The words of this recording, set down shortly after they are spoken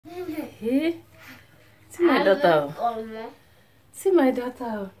Hey, see my daughter. See my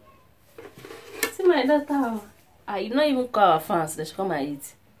daughter. See my daughter. Ah, you not even call our fans. They should come and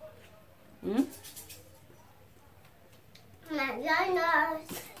eat. Join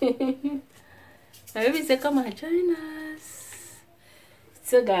us. My baby say, come and join us.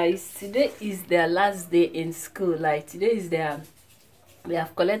 So guys, today is their last day in school. Like today is their, they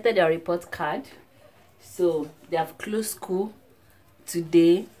have collected their report card. So they have closed school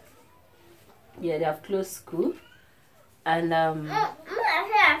today. Yeah, they have closed school. And I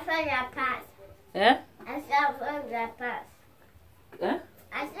said I pass. yeah? I said I pass. Yeah?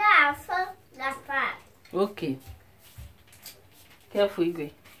 I said I pass. Okay. Careful,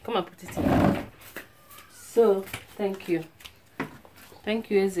 Igwe. Come and put it in. So, thank you. Thank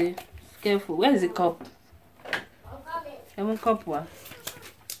you, Eze. Careful. Where is the cup? I want cup one.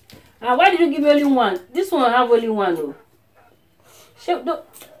 Ah, why did you give me only one? This one have only one though. Check the.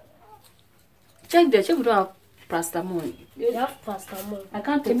 Check we don't have paracetamol. You have paracetamol. I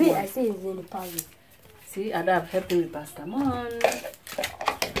can't take Maybe one. I say it's in the packet. See, Ada have helped me with paracetamol.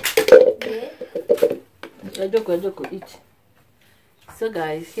 Yeah. Ejoko, eat. So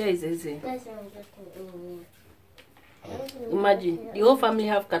guys, here is Eze. Imagine the whole family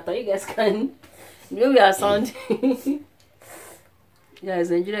have kata. You guys can. We are sounding.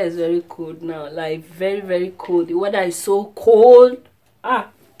 Guys, Nigeria is very cold now. Like very, very cold. The weather is so cold. Ah,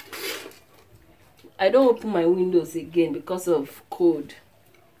 I don't open my windows again because of cold.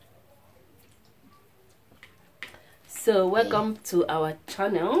 So welcome to our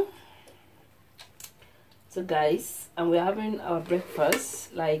channel. So guys, and we're having our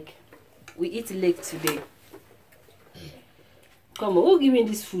breakfast. Like we eat late today. Come on, who give me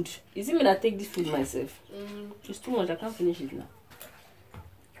this food? Is it me that take this food myself? It's too much. I can't finish it now.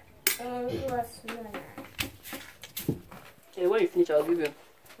 Hey, when you finish, I'll give you.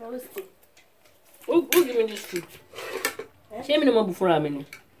 Who give me this food? Share me no more before I'm in.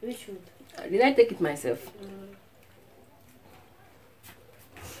 Which food? Did I take it myself?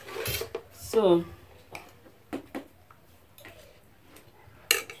 So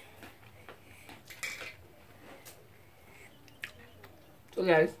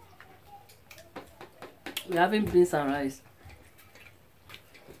guys, we're having beans and rice.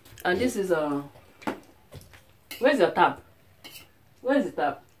 And this is where's your tap? Where's the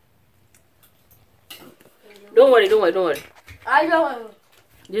tap? Don't worry. I don't want.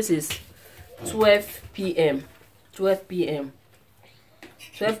 This is 12 p.m. 12 p.m.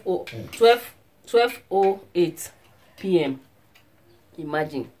 12:08 p.m.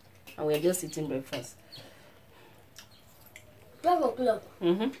 Imagine. And we're just eating breakfast. 12 o'clock.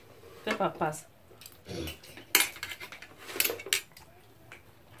 12 past.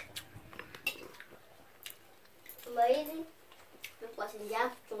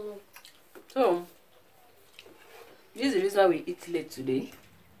 So this is the reason why we eat late today.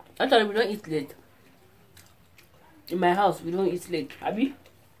 Actually, we don't eat late. In my house, we don't eat late. Abi?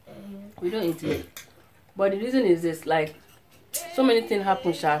 We don't eat late. But the reason is this, like, so many things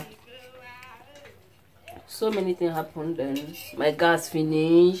happen, Sha. So many things happen, then my gas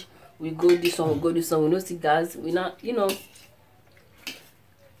finish. We go this one, we don't see gas. We not, you know.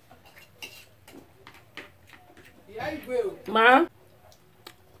 Yeah, you will. Ma?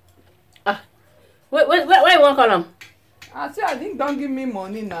 Ah. Where you want to call them? I say I think don't give me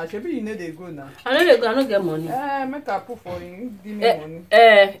money now. Shebi you know they go now. I know they go, I don't get money. Make a put for you. Give me money.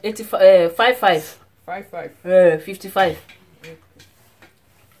 85, 55. 55. 55.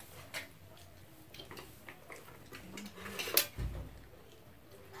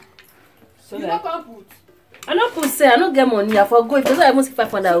 So You like, not put. I don't put say I don't get money. I for go if I must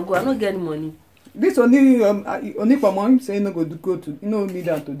 500 I will go. I don't get any money. This only for money say no go to need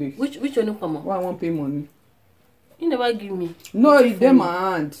that today. Which only come on? Why I won't pay money? You never give me. No, it's them my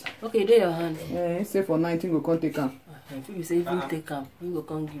hand. Okay, they your hand. Say for 19 go come take am. If you say even take am, you go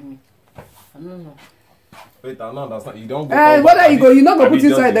come give me. I don't know. Wait, I don't understand. You don't go. Whether you go, you not go put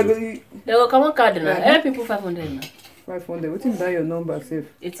inside. They go come on card now. Every people 500 now. 500. What's that your number safe?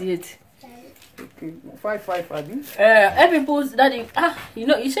 88. Okay, 55 Adi. Every people daddy. You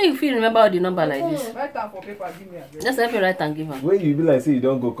know, you say you feel remember the number like this. Write down for paper. Give me address. Let's help me write and give her. When you be like, say you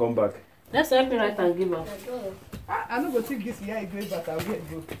don't go, come back. Let's help me write and give her. I don't go take this year great, but I will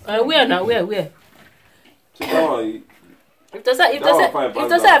go. Where now? Where? So that one, If they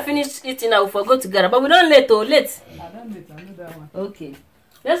say I finish eating, I will forgo together. But we don't late. I don't late. I know that one. Okay.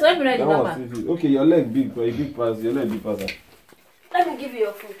 Let's help me write the that number. one okay, your leg big, but a big pass. Your leg big pass. Let me give you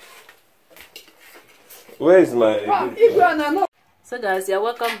your food. Where is my? So guys, you're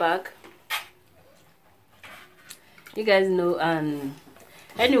welcome back. You guys know,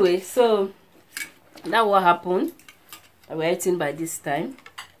 Anyway, so that what happened. We're eating by this time.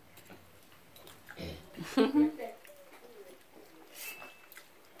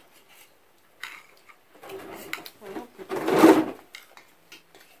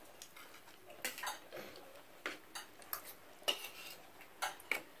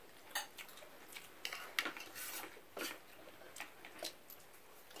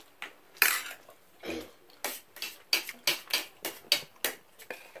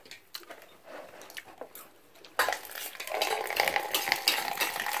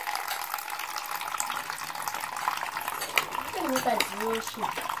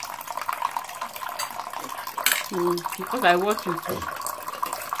 Because I watch it.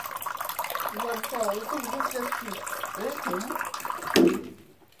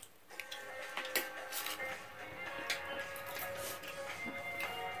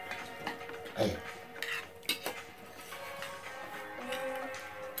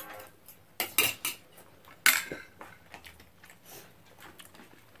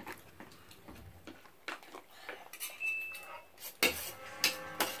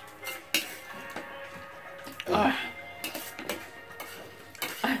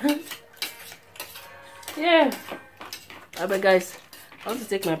 Yeah. But guys, I want to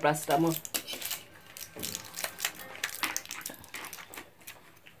take my paracetamol.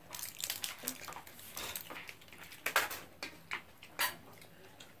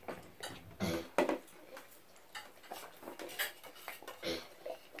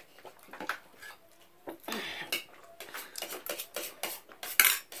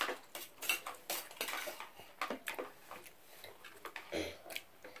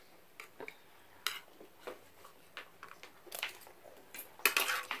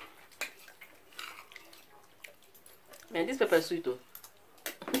 Man, this pepper is sweet though.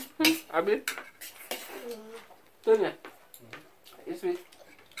 Abi? Tonya, it's sweet.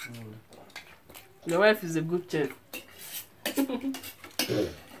 Your wife is a good chef.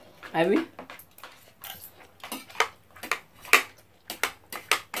 Abi?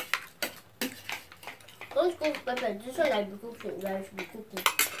 Don't cook pepper. This one I be cooking. I should be cooking.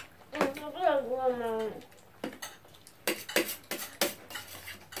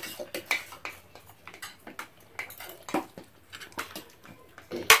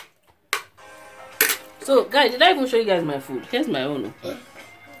 So, guys, did I even show you guys my food? Here's my own.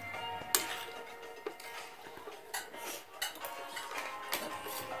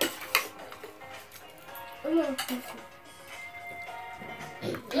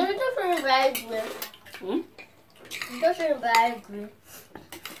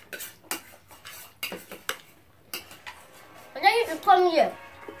 And then you should come here.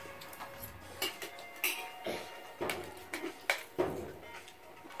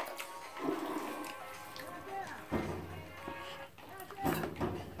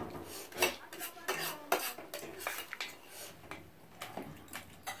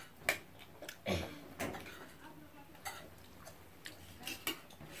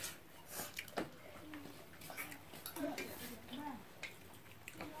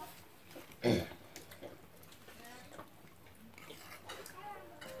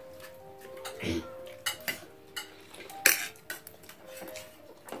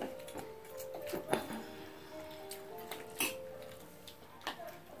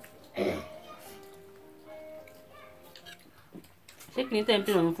 Check the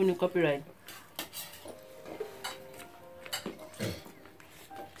time on phone copyright.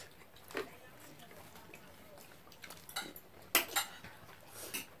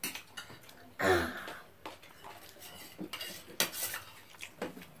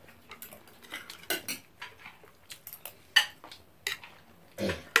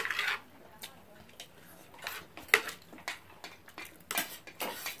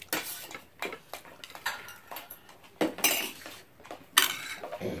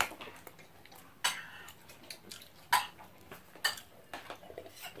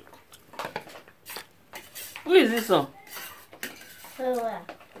 Who is this one?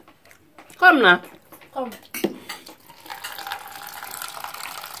 Come now. Come.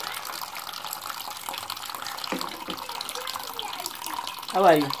 How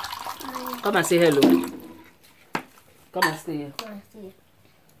are you? Come and say hello. Come and stay here.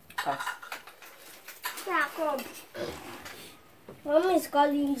 Pass. Yeah, come. Mommy is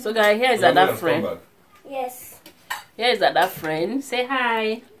calling you. So guys, here is that friend. Yes. Here is that friend. Say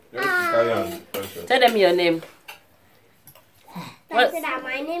hi. Hi. Tell them your name. What?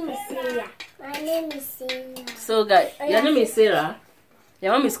 My name is Sarah. My name is Sarah. So guys, your name is Sarah.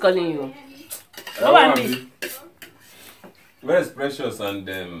 Your mom is calling you. What about me? Where's Precious and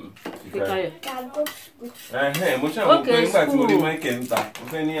Fikayo. Mo ṣe àwọn Okay, pé nígbà tí mo rí school. Michael ń ta, mo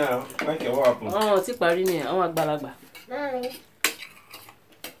fẹ́ ní Michael wà pọ̀. Àwọn tí parí ni àwọn àgbàlagbà. Mommy.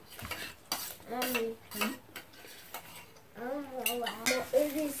 Mommy.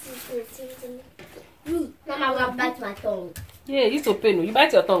 Mama, I'm gonna bite my tongue. Yeah, it's so pain. You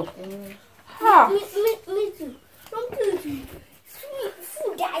bite your tongue. Me too. Something sweet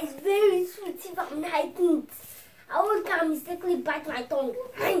food that is very sweet. If I'm not eating it, I always can mistakenly bite my tongue.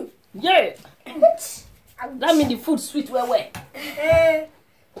 Yeah. That means the food sweet well.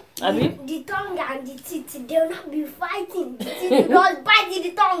 Abi? The tongue and the teeth, they'll not be fighting. The teeth will just bite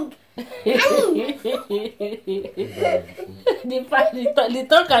the tongue. the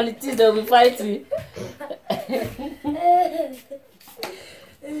tongue and the teeth they'll be fighting.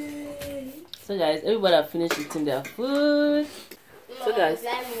 So guys, everybody have finished eating their food. So guys,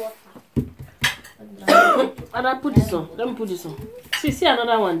 Ada, put this on. Let me put this on. See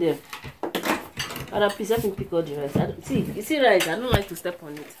another one there. Ada, please let me pick all the rice. You see rice? I don't like to step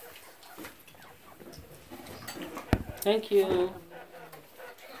on it. Thank you.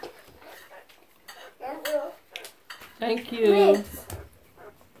 Thank you. Wait.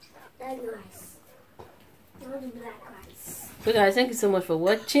 That's rice. Not the black rice. So guys, thank you so much for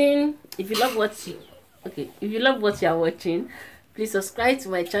watching. If you love what you are watching, please subscribe to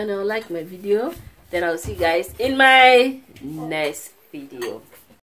my channel, like my video. Then I'll see you guys in my next video.